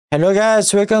Hello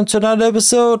guys, welcome to another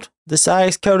episode. This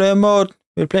AJAX Career mode.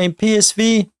 We're playing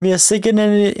PSV. We are second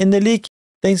in the league.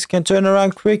 Things can turn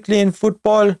around quickly in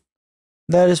football.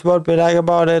 That is what we like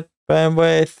about it.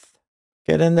 Bandwidth.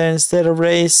 Get in there instead of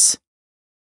race.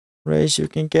 Race, you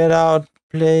can get out.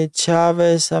 Play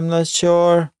Chavez, I'm not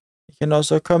sure. You can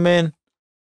also come in.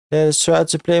 Let us try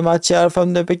to play Martial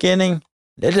from the beginning.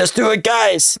 Let us do it,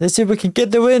 guys. Let's see if we can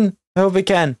get the win. I hope we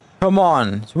can. Come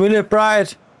on. It's really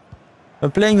bright. We're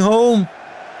playing home.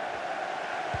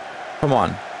 Come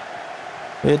on.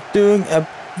 We're doing a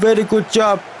very good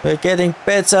job. We're getting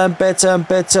better and better and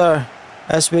better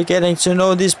as we're getting to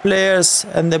know these players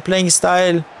and the playing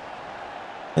style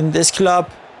in this club.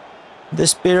 The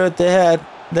spirit they have.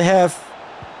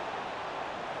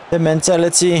 The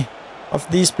mentality of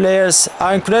these players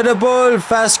are incredible.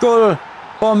 Fast goal.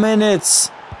 4 minutes.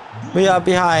 We are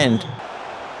behind.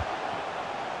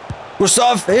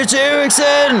 Gustav, it's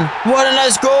Eriksen! What a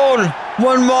nice goal!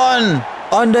 1-1!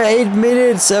 Under 8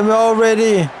 minutes and we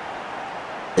already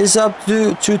is up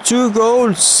to 2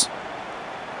 goals.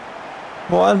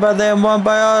 One by them, one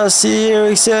by us. See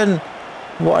Eriksen.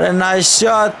 What a nice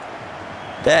shot.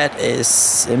 That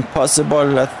is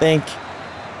impossible, I think.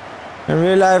 In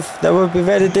real life, that would be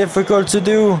very difficult to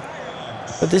do.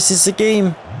 But this is a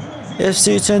game.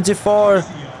 FC 24.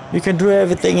 You can do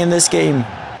everything in this game.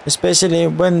 Especially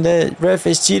when the ref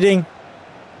is cheating.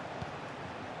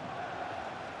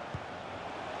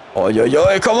 Oh,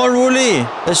 come on, Rulli.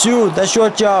 That's you. That's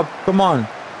your job. Come on.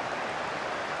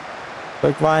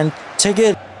 Bergwijn, take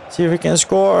it. See if we can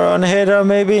score on a header,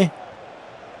 maybe.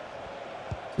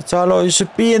 Italo, you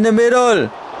should be in the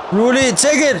middle. Rulli,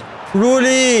 take it.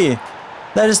 Rulli.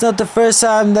 That is not the first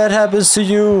time that happens to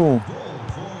you.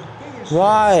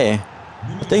 Why?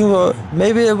 I think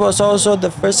maybe it was also the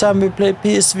first time we played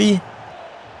PSV.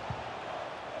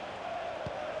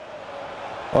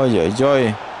 Oh,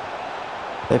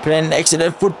 they're playing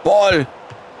excellent football.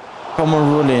 Come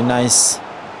on, Rulli, nice.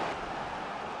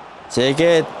 Take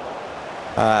it.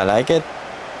 I like it.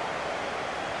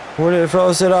 Rulli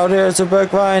throws it out here to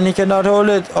Bergwijn. He cannot hold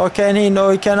it. Or can he? No,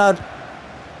 he cannot.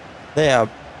 They are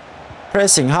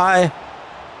pressing high.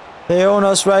 They own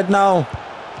us right now.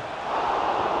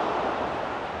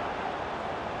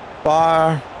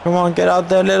 Bar, come on, get out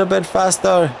there a little bit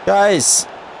faster, guys.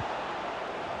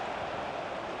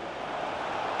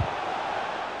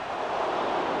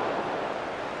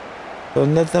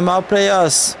 Don't let them outplay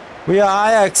us. We are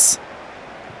Ajax.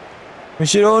 We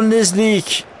should own this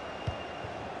league.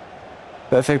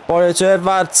 Perfect ball to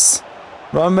Edwards.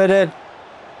 Run with it.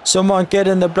 Someone get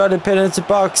in the bloody penalty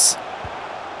box.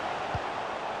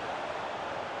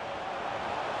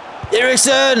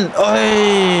 Eriksen!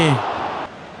 Oi!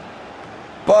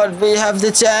 But we have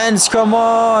the chance, come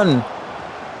on!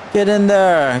 Get in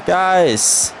there,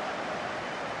 guys!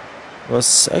 It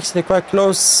was actually quite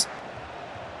close.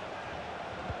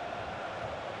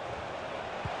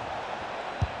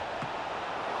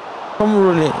 Come on,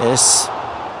 Rulli, yes.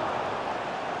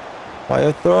 Why are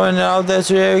you throwing it out there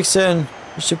to Eriksen?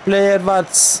 You should play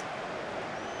Edwards.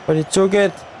 But he took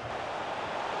it.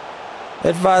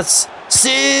 Edwards.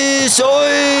 See,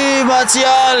 soy,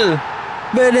 Martial!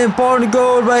 Very important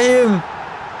goal by him.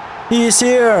 He is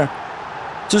here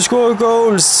to score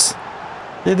goals.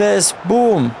 It is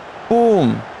boom,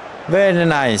 boom. Very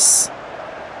nice.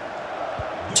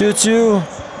 2-2.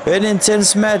 Very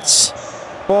intense match.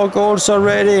 4 goals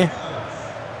already.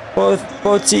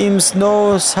 Both teams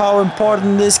knows how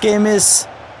important this game is.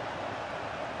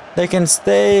 They can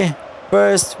stay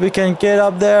first. We can get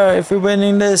up there if we're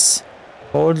winning this.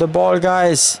 Hold the ball,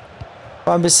 guys.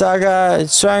 Wan-Bissaka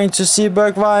is trying to see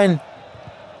Bergwijn.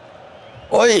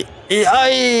 Oi!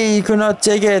 He could not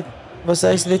take it. It was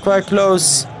actually quite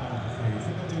close.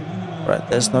 Right,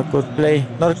 that's not good play.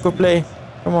 Not good play.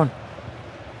 Come on.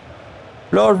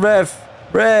 Lord ref.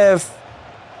 Ref.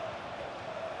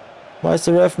 Why is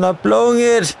the ref not blowing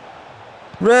it?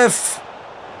 Ref.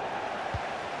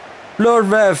 Lord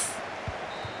ref.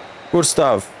 Good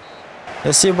stuff.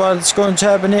 Let's see what's going to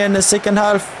happen here in the second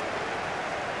half.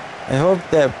 I hope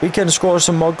that we can score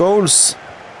some more goals.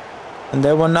 And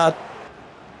they will not.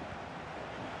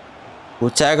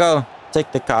 Good tackle.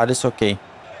 Take the card, it's okay.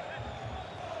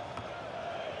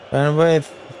 Bandwidth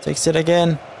takes it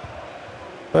again.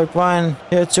 Bergwijn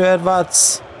here to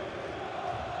Edwards.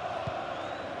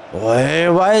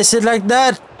 Why is it like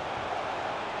that?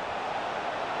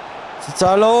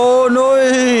 Italo, no!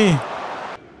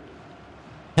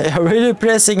 They are really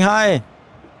pressing high.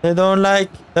 They don't like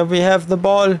that we have the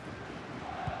ball.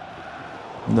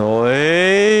 No,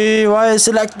 why is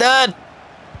it like that?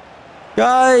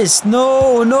 Guys,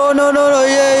 no, no, no, no, no.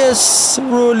 Yes,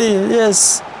 Rulli,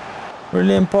 yes.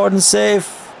 Really important save.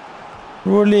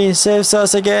 Rulli saves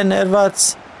us again.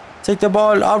 Edwards, take the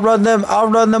ball, outrun them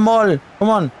all. Come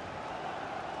on.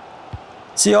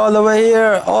 See, all the way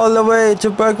here, all the way to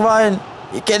Bergwijn.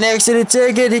 He can actually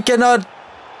take it. He cannot.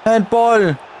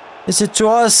 Handball. Is it to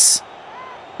us?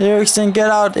 Eriksen, get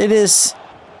out. It is.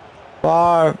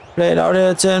 Far. Played out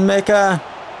here to Mecca.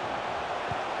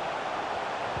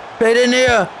 Played in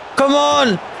here. Come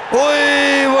on.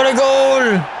 Oi, what a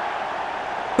goal.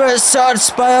 First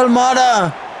touch by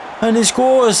Almada. And he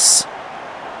scores.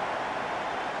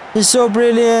 He's so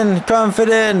brilliant,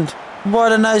 confident.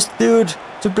 What a nice dude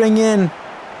to bring in.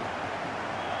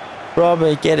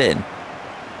 Probably get in.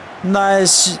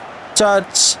 Nice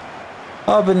touch.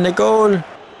 Up in the goal.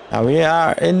 Now we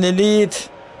are in the lead.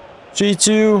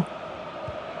 3-2.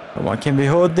 Come on, can we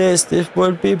hold this? This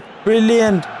will be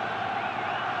brilliant.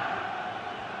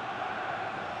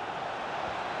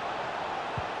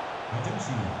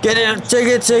 Get it,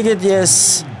 take it,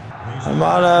 yes.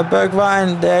 Almada,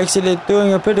 Bergwijn, they're actually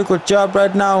doing a pretty good job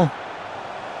right now.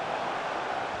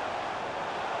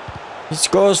 He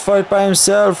goes for it by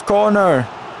himself, corner.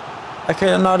 I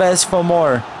cannot ask for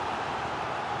more.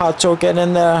 Hato, get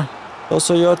in there.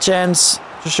 Also your chance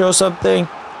to show something.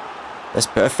 That's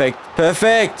perfect,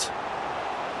 perfect.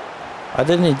 Why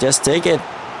didn't he just take it?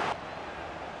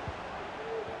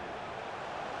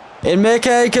 In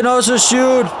Mecca, he can also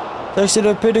shoot. That's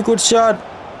actually a pretty good shot.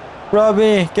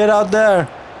 Robbie, get out there.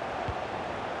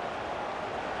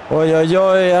 Oi, oi,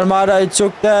 oi, Almada, he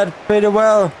took that pretty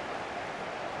well.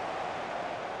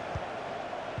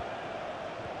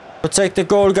 Protect the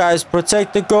goal, guys.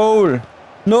 Protect the goal.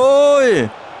 No!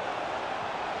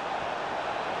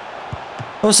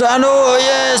 Osano,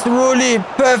 yes, Rulli,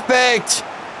 perfect.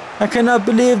 I cannot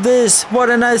believe this. What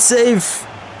a nice save.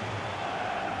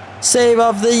 Save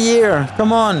of the year.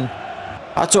 Come on.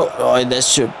 Hato. Oh,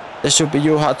 that should be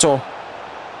you, Hato.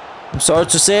 I'm sorry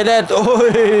to say that.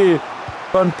 Oh,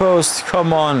 front post.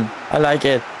 Come on. I like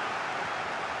it.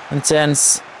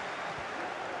 Intense.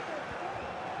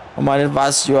 Come on,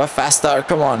 Edwards. You are faster.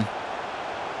 Come on.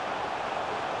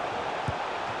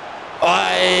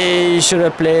 I should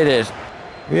have played it.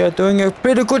 We are doing a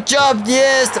pretty good job.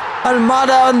 Yes.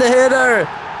 Almada on the header.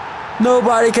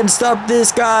 Nobody can stop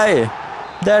this guy.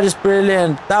 That is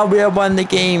brilliant. Now we have won the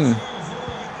game.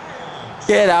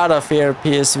 Get out of here,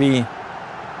 PSV. You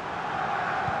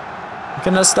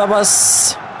cannot stop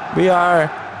us. We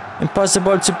are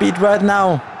impossible to beat right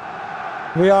now.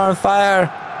 We are on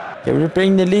fire. Can we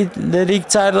bring the league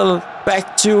title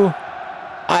back to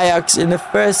Ajax in the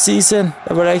first season?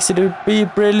 That would actually be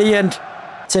brilliant.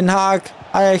 Ten Hag,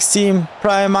 Ajax team,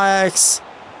 prime Ajax.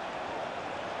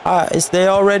 Is they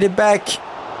already back?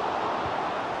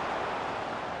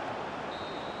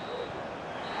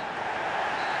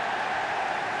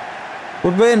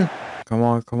 Good win. Come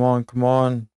on, come on, come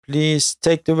on. Please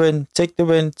take the win, take the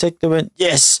win, take the win.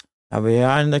 Yes. Now we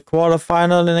are in the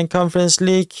quarterfinal in the Conference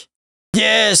League.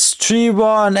 Yes,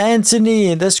 3-1.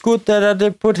 Anthony. That's good that I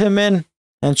did put him in.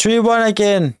 And 3-1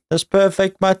 again. That's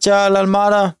perfect. Martial,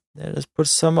 Almada. Let us put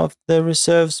some of the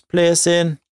reserves players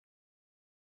in.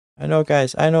 I know,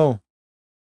 guys. I know.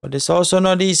 But it's also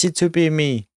not easy to be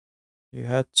me. You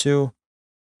had to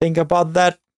think about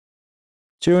that.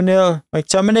 2-0.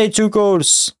 McTominay, 2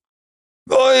 goals.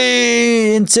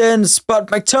 Oi, intense. But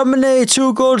McTominay,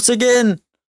 2 goals again.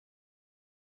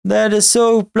 That is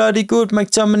so bloody good,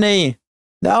 McTominay.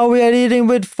 Now we are leading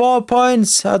with 4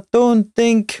 points. I don't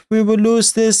think we will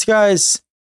lose this, guys.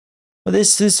 But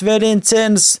this is very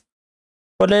intense.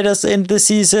 But let us end the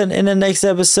season in the next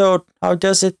episode. I'll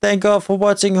just say thank you all for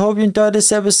watching. Hope you enjoyed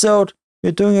this episode.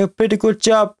 We're doing a pretty good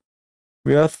job.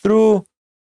 We are through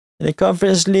in the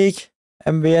Conference League.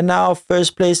 And we are now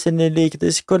first place in the league.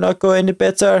 This could not go any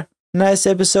better. Nice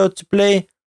episode to play.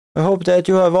 I hope that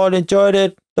you have all enjoyed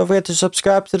it. Don't forget to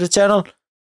subscribe to the channel.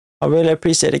 I really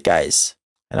appreciate it, guys.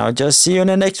 And I'll just see you in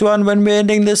the next one when we're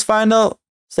ending this final.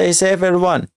 Stay safe, everyone.